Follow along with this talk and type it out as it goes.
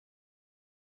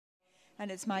And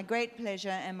it's my great pleasure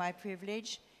and my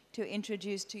privilege to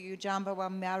introduce to you Djambawa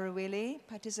Marawilli,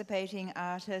 participating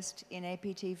artist in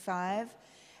APT5,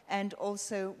 and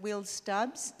also Will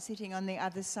Stubbs, sitting on the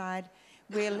other side.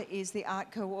 Will is the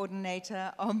art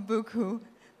coordinator on Buku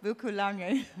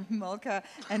Lange, Molka,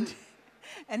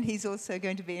 and he's also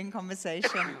going to be in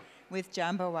conversation with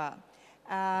Djambawa.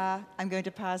 I'm going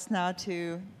to pass now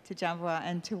to Djambawa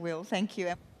and to Will. Thank you.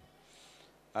 I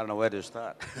don't know where to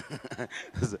start.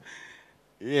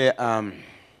 Yeah,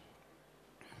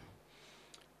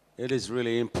 it is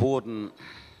really important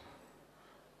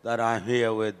that I'm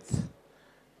here with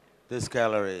this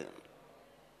gallery,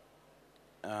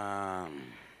 a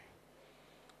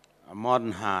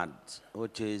modern art,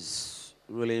 which is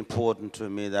really important to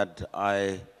me, that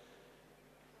I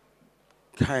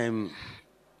came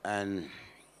and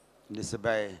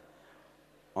disobey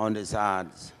on this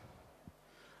art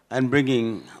and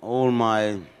bringing all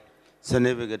my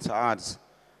significant arts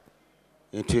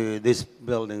into this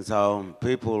building so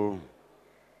people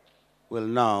will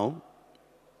know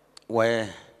where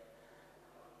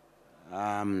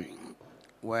Yolngo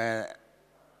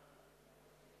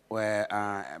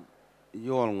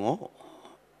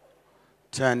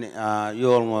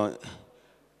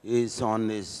is on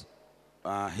this,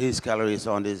 his gallery is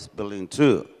on this building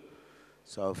too.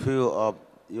 So a few of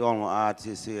Yolngo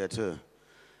artists here too.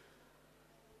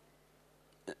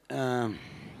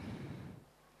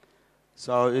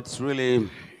 So it's really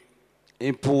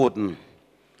important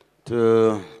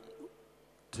to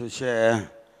share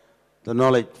the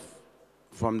knowledge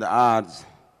from the arts.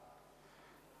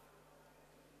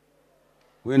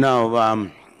 We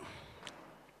know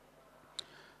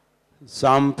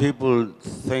some people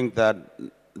think that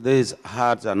these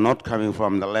arts are not coming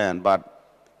from the land, but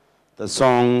the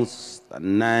songs, the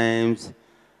names,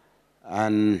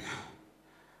 and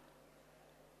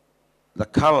the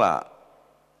color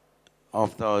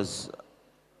of those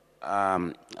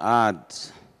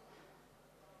arts,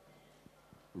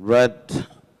 red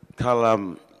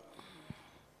color,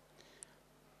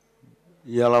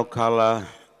 yellow color,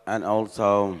 and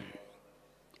also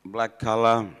black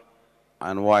color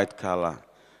and white color.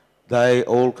 They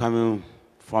all coming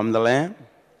from the land.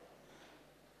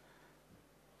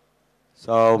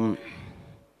 So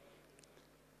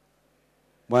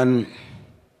when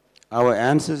our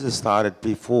ancestors started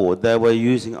before, they were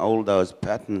using all those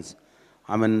patterns,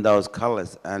 those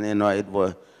colors, and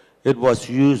it was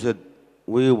used,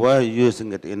 we were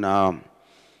using it in our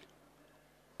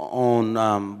own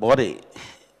body,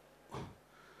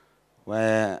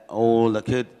 where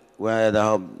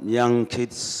the young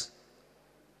kids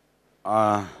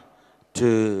are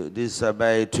to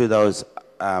disobey to those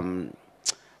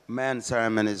man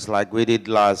ceremonies like we did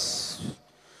last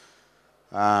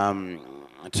 1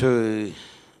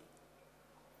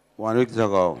 week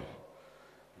ago.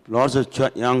 Lots of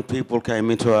young people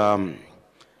came into a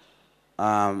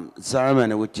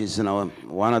ceremony, which is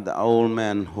one of the old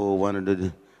men who wanted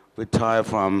to retire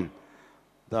from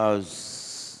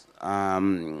those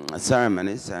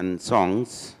ceremonies and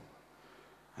songs,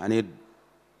 and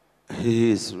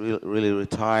he is really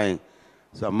retiring.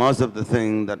 So most of the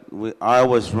thing that I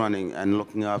was running and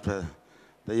looking after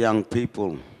the young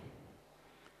people.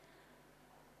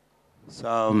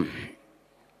 So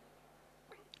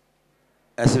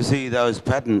as you see those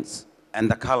patterns and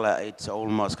the color, it's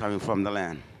almost coming from the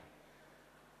land.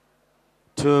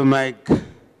 To make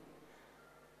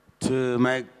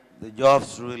the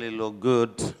jobs really look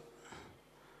good,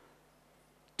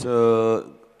 to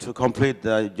complete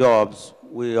the jobs,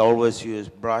 we always use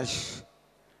brush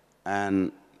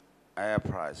and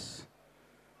airbrush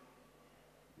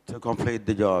to complete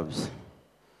the jobs.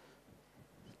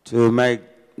 To make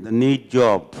the neat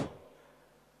job,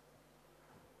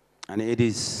 and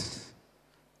this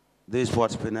is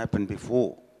what's been happened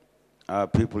before.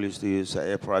 People used to use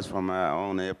airbrush from our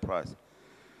own airbrush.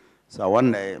 So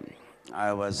one day,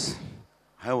 I was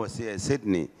here in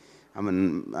Sydney.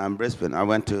 I'm Brisbane. I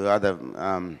went to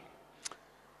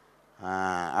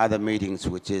other meetings,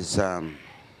 which is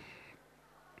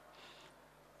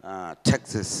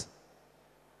Texas.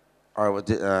 I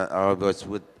was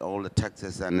with all the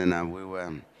Texas, and then we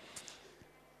were.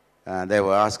 They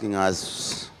were asking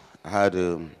us how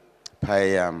to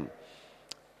pay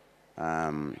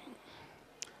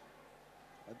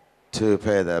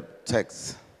the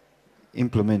tax.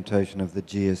 Implementation of the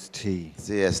GST.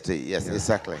 GST, yes, yeah.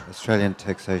 Exactly. Australian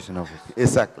Taxation Office.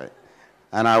 Exactly.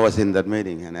 And I was in that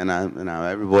meeting, and then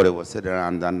everybody was sitting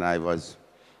around, and I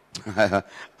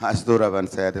I stood up and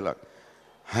said, "Look,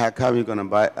 how come you're going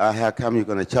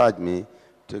to charge me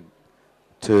to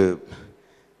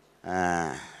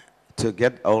to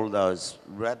get all those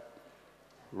red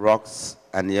rocks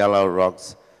and yellow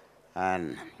rocks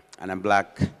and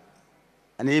black,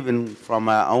 and even from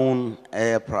our own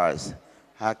air price.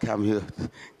 How come you,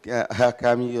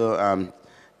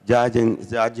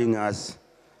 judging us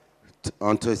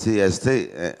onto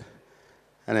CST?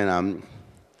 And then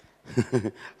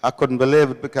I couldn't believe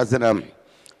it, because then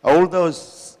all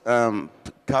those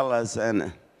colors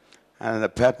and the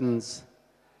patterns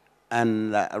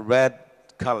and red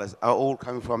colors are all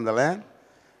coming from the land.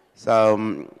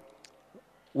 So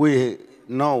we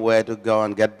know where to go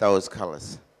and get those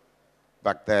colors.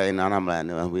 Back there in Annam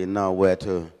land, we know where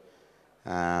to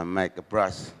make a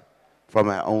brush from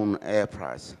our own air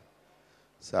price.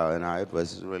 So it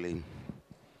was really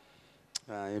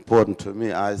important to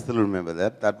me. I still remember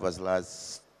that. That was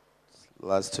last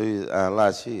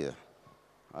year.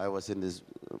 I was in this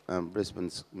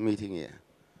Brisbane meeting here.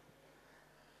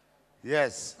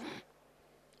 Yes,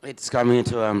 it's coming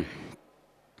to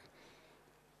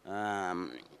a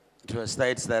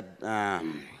stage that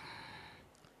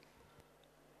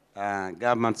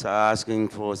governments are asking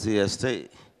for CST,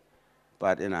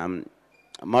 but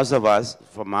most of us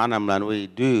from Annam land, we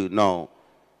do know.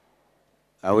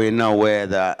 We know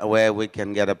where we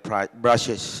can get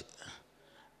brushes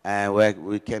and where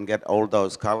we can get all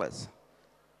those colors.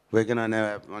 We're gonna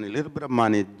have only a little bit of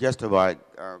money just to buy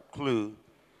glue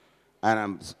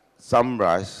and some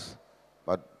brush,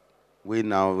 but we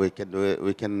know we can do it.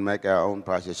 We can make our own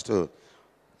brushes too.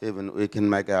 Even we can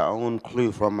make our own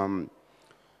glue from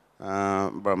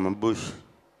a bush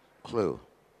glue.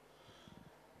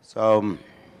 So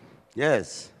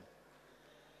yes.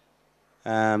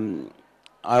 I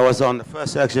was on the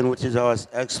first section, which is I was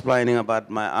explaining about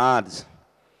my arts.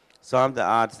 Some of the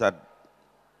arts that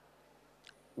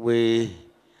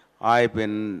I've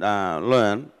been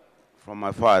learned from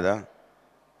my father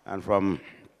and from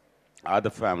other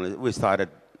families. We started,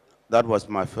 that was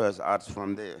my first arts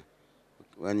from there.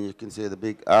 When you can see the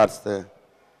big arts there.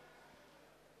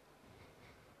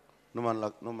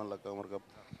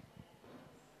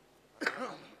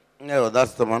 No,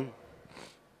 that's the one.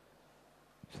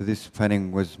 So this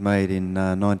painting was made in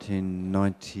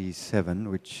 1997,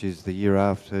 which is the year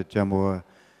after Djambawa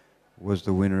was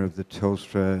the winner of the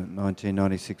Telstra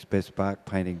 1996 Best Bark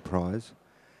Painting Prize.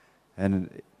 And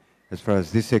as far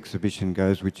as this exhibition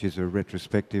goes, which is a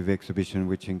retrospective exhibition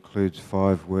which includes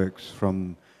 5 works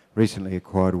from recently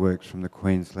acquired works from the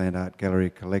Queensland Art Gallery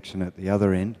collection at the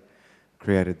other end,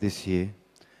 created this year.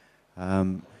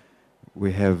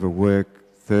 We have a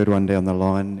work, third one down the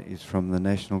line, is from the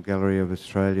National Gallery of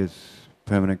Australia's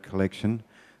permanent collection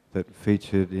that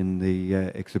featured in the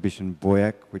exhibition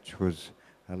Boyac, which was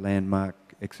a landmark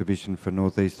exhibition for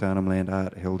North East Arnhem Land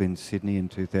art held in Sydney in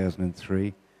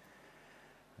 2003.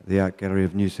 The Art Gallery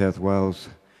of New South Wales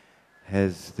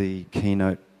has the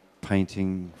keynote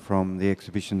painting from the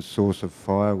exhibition Source of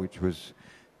Fire, which was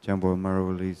Djambawa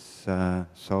Marawilli's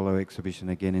solo exhibition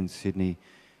again in Sydney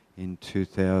in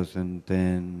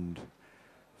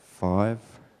 2005.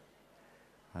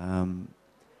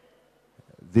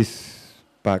 This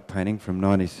bark painting from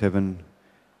 '97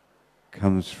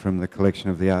 comes from the collection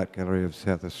of the Art Gallery of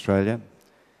South Australia.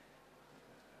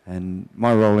 And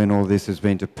my role in all this has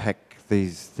been to pack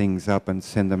these things up and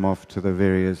send them off to the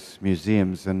various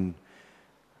museums, and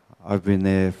I've been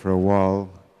there for a while.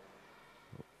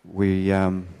 We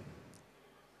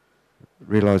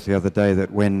realised the other day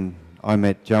that when I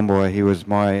met Djambawa, he was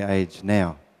my age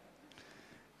now,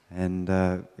 and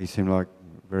he seemed like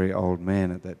a very old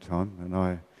man at that time, and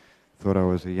I thought I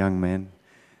was a young man.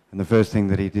 And the first thing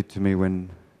that he did to me when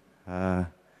I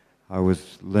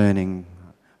was learning,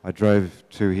 I drove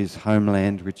to his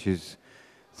homeland, which is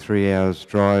 3 hours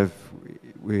drive,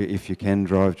 if you can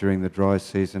drive during the dry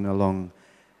season, along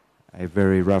a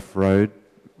very rough road,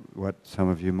 what some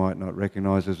of you might not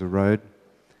recognise as a road.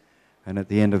 And at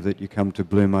the end of it, you come to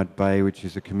Blue Mud Bay, which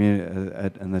is a community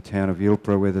in the town of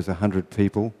Yilpra, where there's 100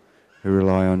 people who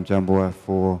rely on Djambawa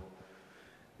for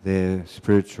their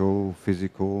spiritual,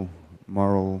 physical,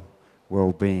 moral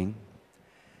well-being.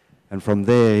 And from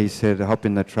there, he said, hop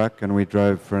in the truck, and we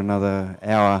drove for another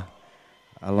hour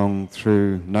along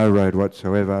through no road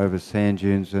whatsoever, over sand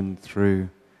dunes and through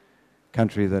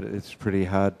country that it's pretty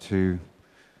hard to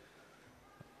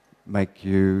make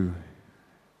you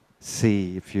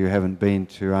see if you haven't been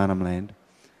to Arnhem Land.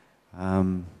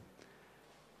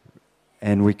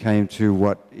 And we came to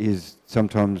what is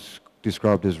sometimes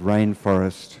described as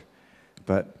rainforest,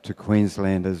 but to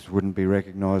Queenslanders wouldn't be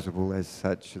recognisable as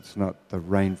such. It's not the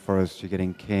rainforest you get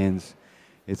in Cairns.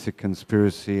 It's a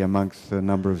conspiracy amongst a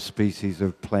number of species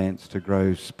of plants to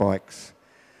grow spikes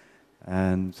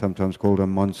and sometimes called a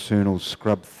monsoonal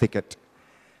scrub thicket.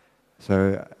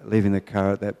 So leaving the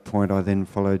car at that point, I then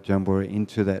followed Djambawa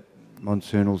into that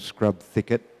monsoonal scrub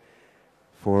thicket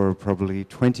for probably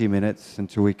 20 minutes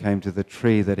until we came to the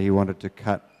tree that he wanted to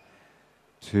cut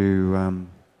to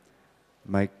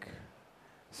make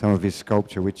some of his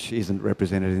sculpture, which isn't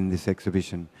represented in this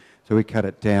exhibition. So we cut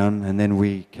it down, and then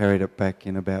we carried it back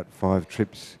in about 5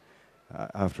 trips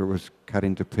after it was cut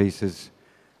into pieces.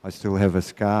 I still have a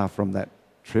scar from that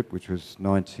trip, which was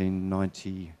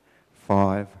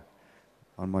 1995,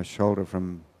 on my shoulder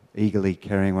from eagerly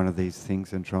carrying one of these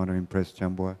things and trying to impress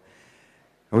Djambawa.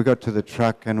 We got to the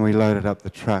truck and we loaded up the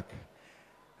truck,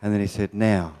 and then he said,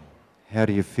 "Now, how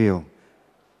do you feel?"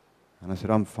 And I said,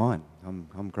 "I'm fine,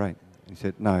 I'm great." He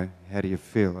said, "No, how do you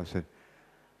feel?" I said,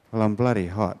 "Well, I'm bloody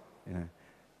hot." You know,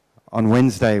 on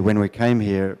Wednesday when we came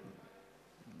here,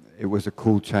 it was a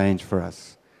cool change for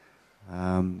us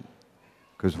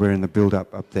because we're in the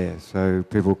build-up up there. So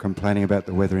people complaining about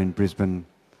the weather in Brisbane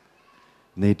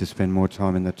need to spend more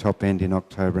time in the top end in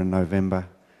October and November.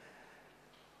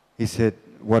 He said,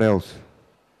 "What else?"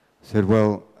 I said,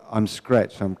 "Well, I'm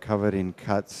scratched. I'm covered in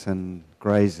cuts and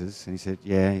grazes." And he said,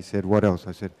 "Yeah." He said, "What else?"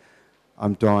 I said,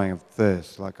 "I'm dying of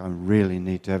thirst, like I really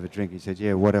need to have a drink." He said,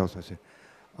 "Yeah, what else?" I said,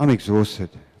 "I'm exhausted.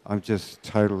 I'm just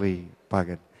totally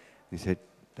buggered." He said,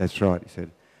 "That's right." He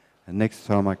said, "And next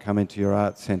time I come into your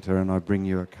art centre and I bring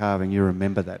you a carving, you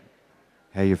remember that,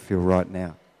 how you feel right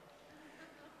now."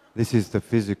 This is the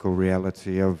physical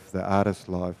reality of the artist's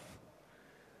life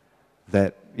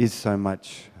that is so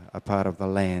much a part of the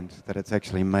land that it's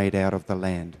actually made out of the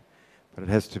land, but it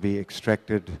has to be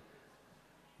extracted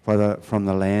from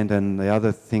the land. And the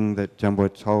other thing that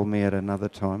Djambawa told me at another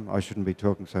time, I shouldn't be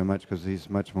talking so much because he's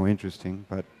much more interesting,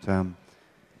 but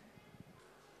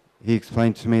he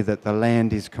explained to me that the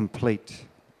land is complete.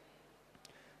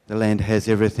 The land has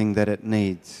everything that it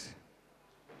needs.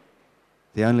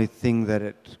 The only thing that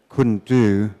it couldn't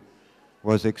do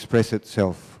was express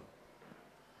itself.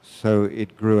 So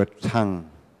it grew a tongue,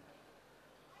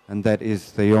 and that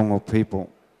is the Yolngu people.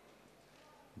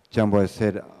 Djambawa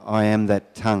said, "I am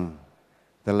that tongue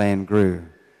the land grew,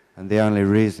 and the only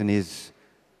reason is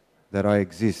that I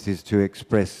exist is to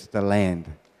express the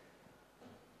land."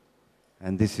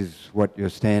 And this is what you're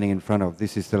standing in front of.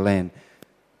 This is the land.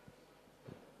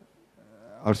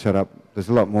 I'll shut up. There's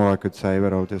a lot more I could say,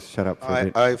 but I'll just shut up for a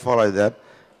bit. I follow that.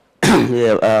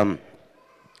 Yeah,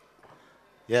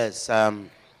 yes,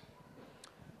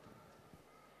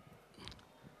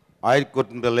 I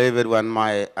couldn't believe it when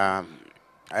my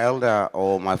elder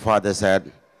or my father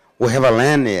said, "We have a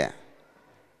land here."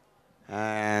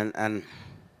 And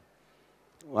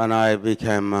when I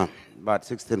became about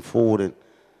 16, 14,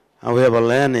 and we have a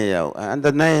land here, and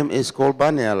the name is called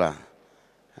Banyala.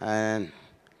 And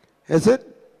is it?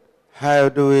 How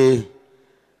do we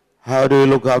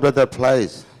look after that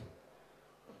place?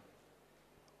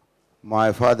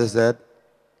 My father said,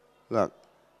 "Look,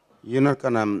 you're not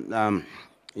gonna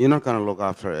look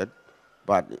after it,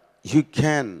 but you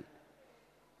can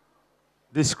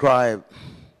describe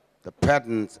the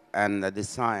patterns and the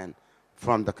design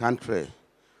from the country,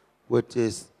 which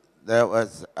is there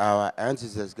was our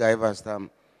ancestors gave us the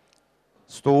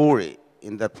story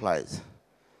in that place."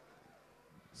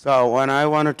 So when I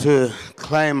wanted to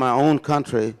claim my own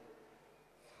country,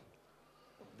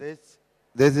 this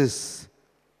is,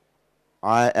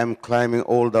 I am claiming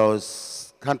all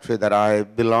those countries that I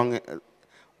belong,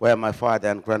 where my father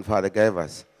and grandfather gave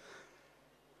us.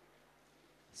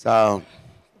 So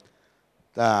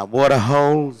the water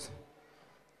holes,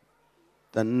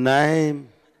 the name,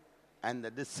 and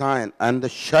the design and the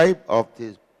shape of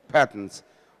these patterns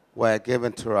were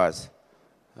given to us,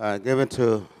 given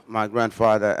to my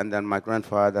grandfather, and then my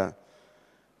grandfather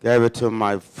gave it to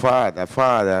my father.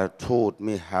 Father taught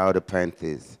me how to paint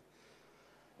this.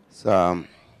 So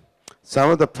some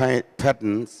of the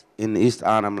patterns in East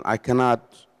Arnhem, I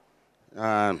cannot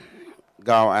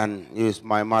go and use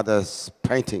my mother's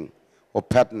painting or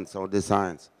patterns or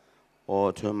designs,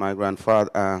 or to my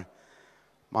grandfather,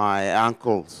 my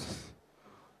uncles,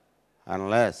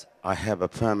 unless I have a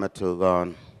permit to go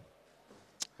and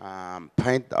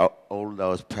paint all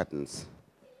those patterns.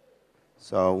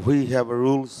 So we have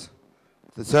rules,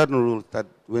 the certain rules that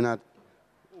we're not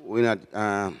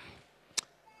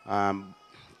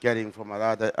getting from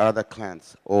other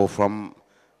clans or from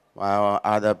our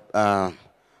other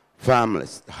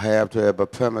families. I have to have a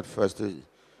permit first to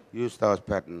use those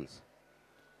patterns.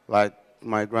 Like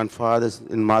my grandfather's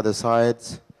in mother's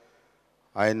sides,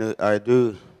 I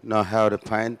do know how to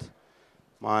paint.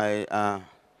 My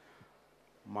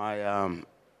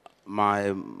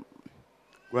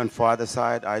grandfather's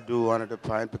side, I do wanted to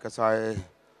paint because I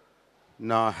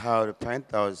know how to paint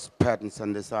those patterns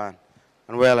and design,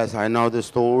 and well as I know the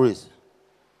stories.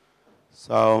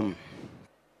 So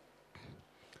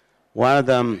one of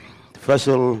the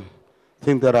special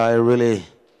things that I really,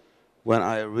 when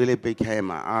I really became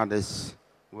an artist,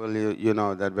 well, you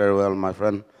know that very well, my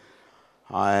friend,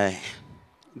 I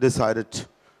decided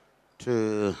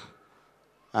to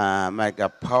make a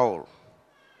pole,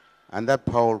 and that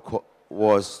pole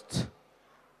was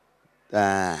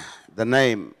the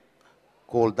name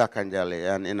called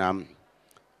Dakanjali, and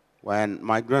when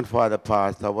my grandfather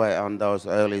passed away on those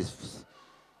early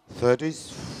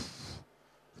 30s,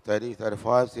 30,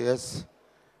 35 years,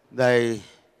 they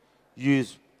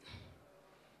used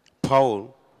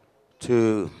pole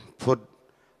to put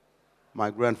my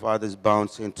grandfather's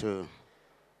bones into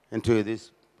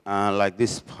this, like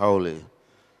this holy.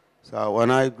 So when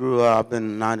I grew up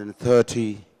in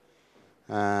 1930,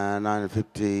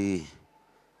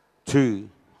 1952,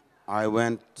 I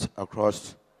went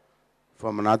across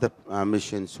from another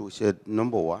mission, which is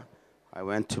Djambawa. I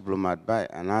went to Blue Mud Bay,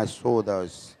 and I saw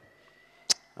those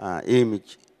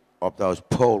image of those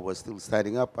poles was still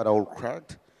standing up, but all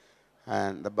cracked,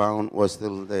 and the bone was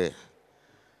still there.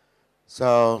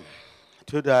 So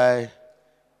today,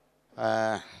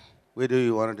 we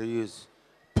do want to use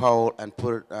pole and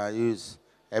use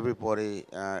everybody,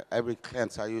 every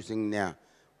clans are using now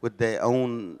with their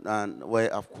own way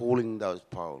of calling those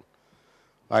poles.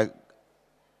 Like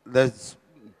this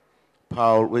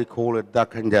pole, we call it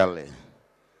Dakanjali.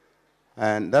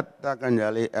 And that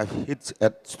Dakanjali hits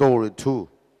at story too.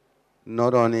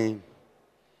 Not only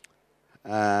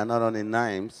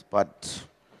names, but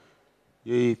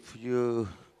if you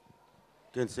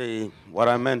can see what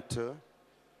I meant to.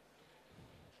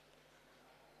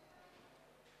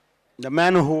 The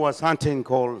man who was hunting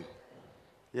called,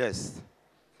 yes,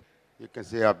 you can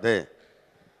see up there.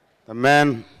 The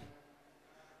man,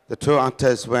 the two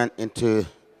hunters went into,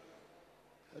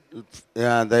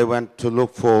 they went to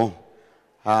look for,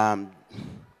 to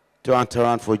hunt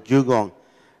around for dugong.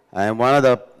 And one of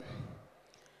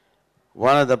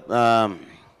the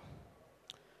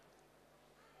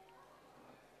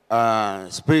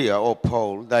spear or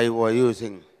pole they were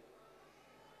using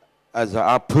as a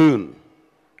harpoon,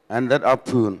 and that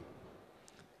harpoon,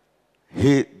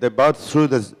 they both threw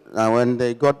this, when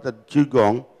they got the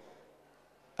dugong,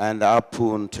 and the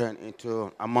harpoon turned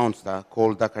into a monster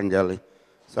called Dakanjali.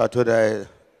 So today,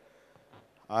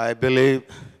 I believe,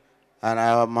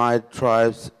 and my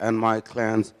tribes and my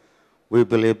clans, we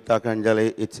believe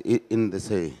Dakanjali it's in the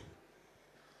sea.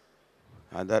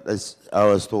 And that is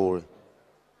our story.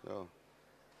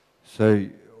 So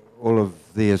all of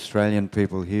the Australian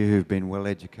people here who've been well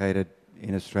educated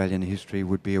in Australian history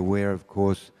would be aware, of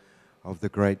course, of the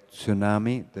great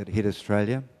tsunami that hit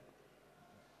Australia.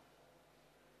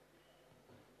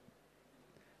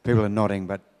 People are nodding,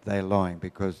 but they're lying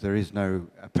because there is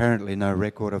apparently no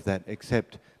record of that,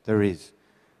 except there is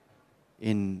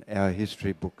in our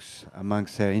history books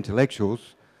amongst our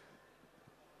intellectuals.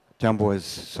 Djambawa's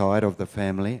side of the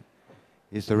family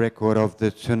is the record of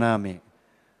the tsunami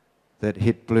that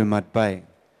hit Blue Mud Bay,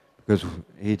 because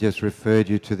he just referred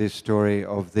you to this story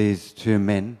of these two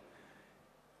men.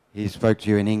 He spoke to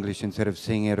you in English instead of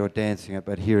singing it or dancing it,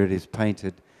 but here it is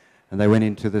painted. And they went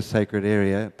into the sacred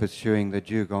area pursuing the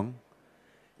dugong,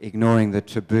 ignoring the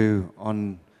taboo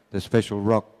on the special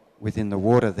rock within the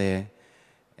water there,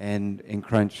 and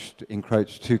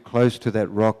encroached too close to that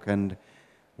rock, and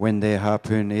when their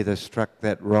harpoon either struck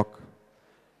that rock,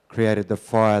 created the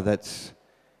fire that's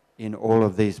in all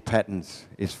of these patterns,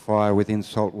 is fire within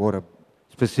salt water,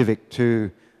 specific to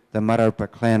the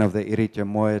Marapa clan of the Irija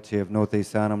moiety of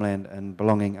northeast Arnhem Land and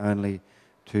belonging only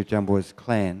to Djambawa's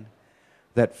clan.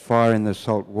 That fire in the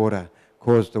salt water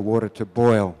caused the water to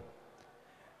boil,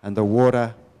 and the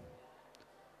water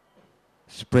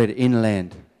spread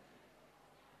inland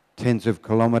tens of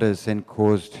kilometres and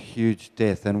caused huge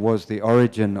death, and was the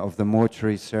origin of the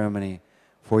mortuary ceremony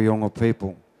for Yolngu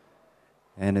people.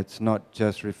 And it's not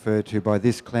just referred to by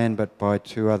this clan, but by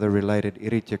two other related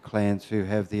Irija clans who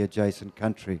have the adjacent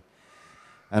country.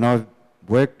 And I've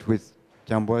worked with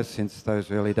Djambawa since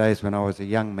those early days when I was a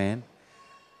young man.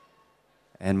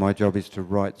 And my job is to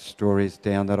write stories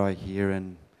down that I hear,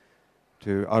 and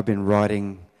I've been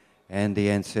writing, and the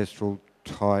ancestral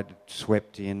tide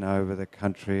swept in over the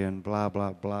country and blah,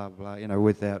 blah, blah, blah,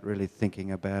 without really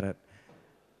thinking about it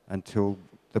until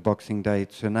the Boxing Day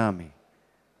tsunami.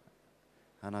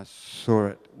 And I saw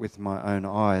it with my own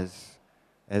eyes,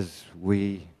 as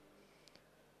we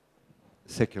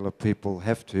secular people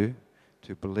have to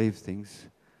believe things.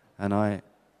 And I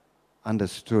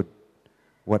understood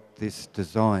what this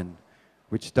design,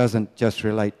 which doesn't just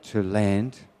relate to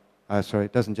land,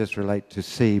 it doesn't just relate to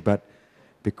sea, but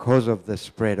because of the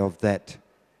spread of that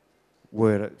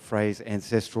word, phrase,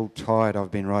 ancestral tide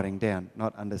I've been writing down,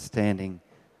 not understanding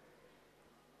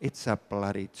it's a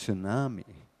bloody tsunami.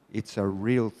 It's a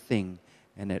real thing,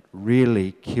 and it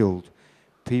really killed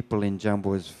people in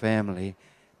Djambawa's family.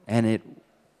 And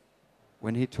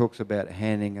when he talks about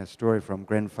handing a story from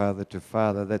grandfather to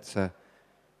father, that's a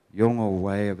Yolngu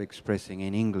way of expressing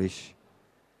in English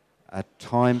a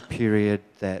time period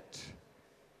that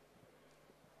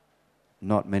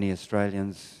not many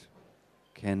Australians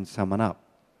can summon up.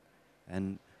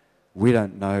 And we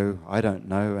don't know, I don't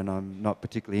know, and I'm not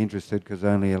particularly interested because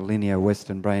only a linear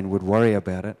Western brain would worry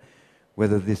about it,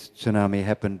 whether this tsunami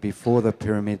happened before the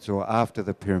pyramids or after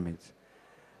the pyramids.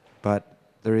 But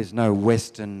there is no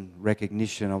Western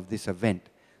recognition of this event.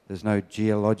 There's no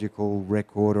geological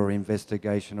record or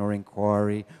investigation or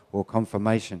inquiry or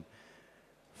confirmation.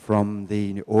 From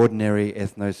the ordinary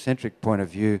ethnocentric point of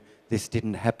view, this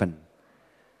didn't happen.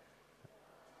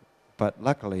 But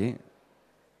luckily,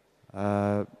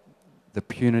 the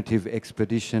punitive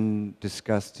expedition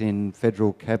discussed in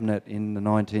federal cabinet in the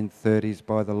 1930s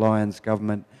by the Lyons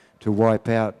government to wipe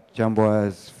out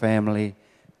Djambawa's family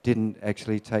didn't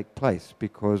actually take place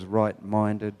because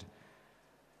right-minded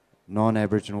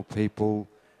non-Aboriginal people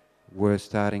were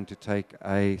starting to take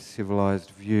a civilised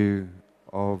view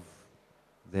of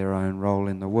their own role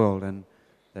in the world, and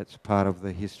that's part of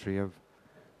the history of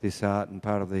this art and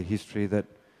part of the history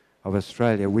of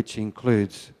Australia, which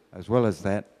includes, as well as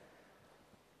that,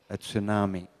 a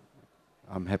tsunami,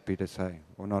 I'm happy to say,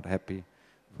 or not happy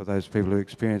for those people who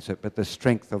experience it, but the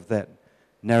strength of that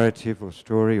narrative or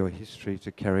story or history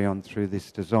to carry on through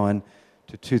this design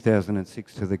to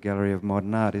 2006 to the Gallery of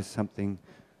Modern Art is something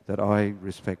that I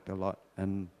respect a lot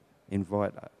and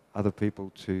invite other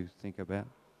people to think about.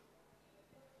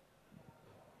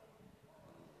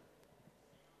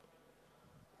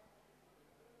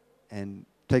 And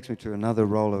takes me to another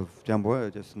role of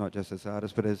Djambawa, not just as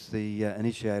artist, but as the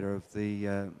initiator of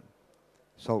the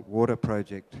Salt Water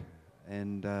Project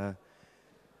and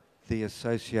the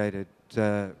associated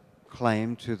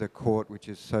claim to the court, which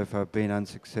has so far been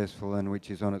unsuccessful and which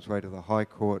is on its way to the High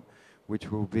Court,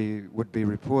 which would be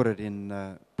reported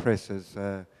in press as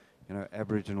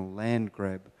Aboriginal land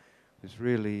grab, is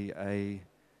really a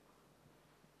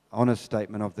honest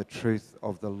statement of the truth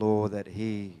of the law that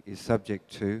he is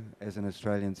subject to as an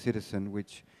Australian citizen,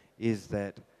 which is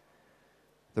that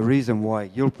the reason why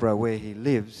Yulpra, where he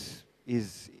lives,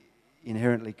 is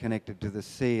inherently connected to the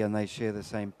sea and they share the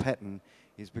same pattern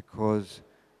is because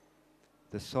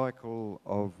the cycle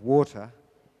of water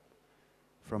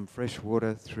from fresh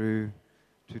water through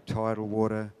to tidal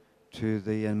water to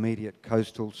the immediate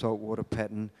coastal saltwater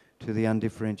pattern to the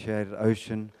undifferentiated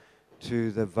ocean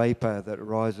to the vapour that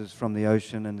rises from the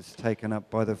ocean and is taken up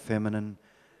by the feminine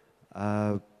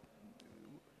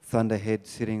thunderhead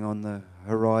sitting on the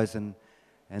horizon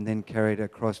and then carried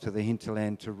across to the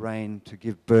hinterland to rain to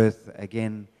give birth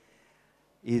again,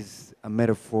 is a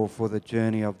metaphor for the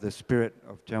journey of the spirit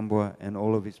of Djambawa and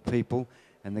all of his people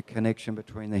and the connection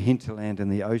between the hinterland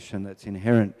and the ocean that's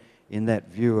inherent in that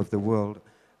view of the world,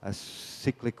 a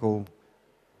cyclical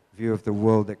view of the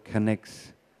world that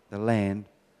connects the land,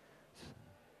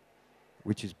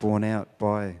 which is borne out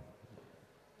by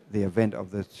the event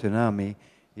of the tsunami,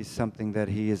 is something that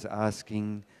he is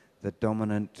asking the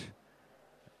dominant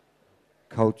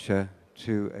culture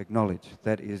to acknowledge.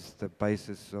 That is the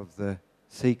basis of the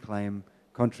sea claim,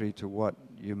 contrary to what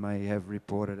you may have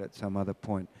reported at some other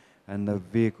point. And the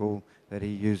vehicle that he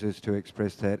uses to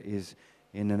express that is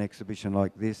in an exhibition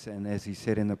like this, and as he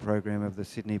said in the program of the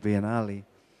Sydney Biennale,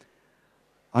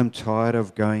 I'm tired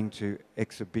of going to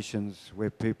exhibitions where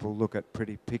people look at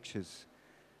pretty pictures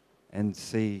and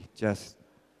see just,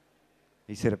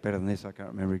 he said it better than this, I can't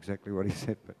remember exactly what he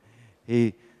said, but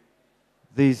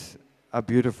these are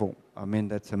beautiful. I mean,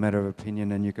 that's a matter of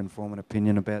opinion and you can form an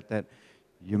opinion about that.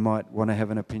 You might want to have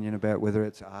an opinion about whether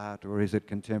it's art or is it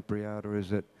contemporary art or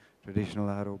is it traditional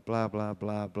art or blah, blah,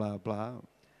 blah, blah, blah.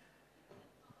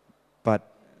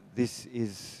 But this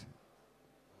is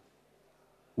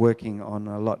working on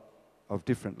a lot of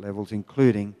different levels,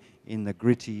 including in the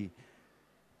gritty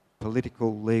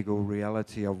political, legal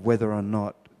reality of whether or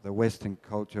not the Western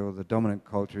culture or the dominant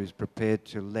culture is prepared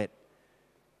to let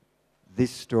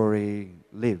this story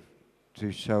live,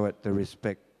 to show it the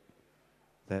respect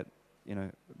that, you know,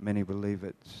 many believe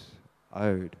it's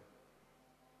owed.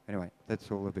 Anyway, that's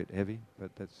all a bit heavy,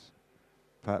 but that's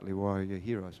partly why you're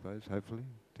here, I suppose, hopefully,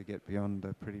 to get beyond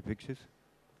the pretty pictures.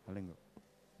 Alingo.